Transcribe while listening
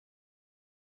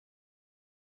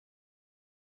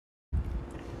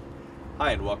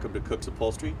Hi and welcome to Cooks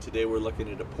Upholstery. Today we're looking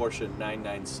at a Porsche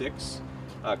 996.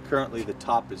 Currently the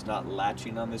top is not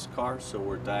latching on this car, so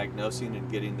we're diagnosing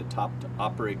and getting the top to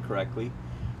operate correctly.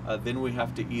 Then we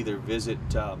have to either visit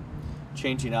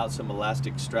changing out some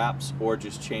elastic straps or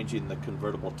just changing the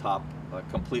convertible top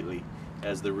completely,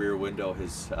 as the rear window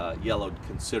has yellowed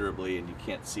considerably and you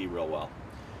can't see real well.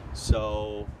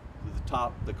 So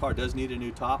the car does need a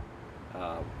new top.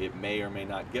 It may or may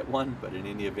not get one, but in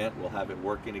any event we'll have it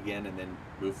working again and then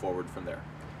move forward from there.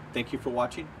 Thank you for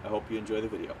watching. I hope you enjoy the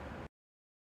video.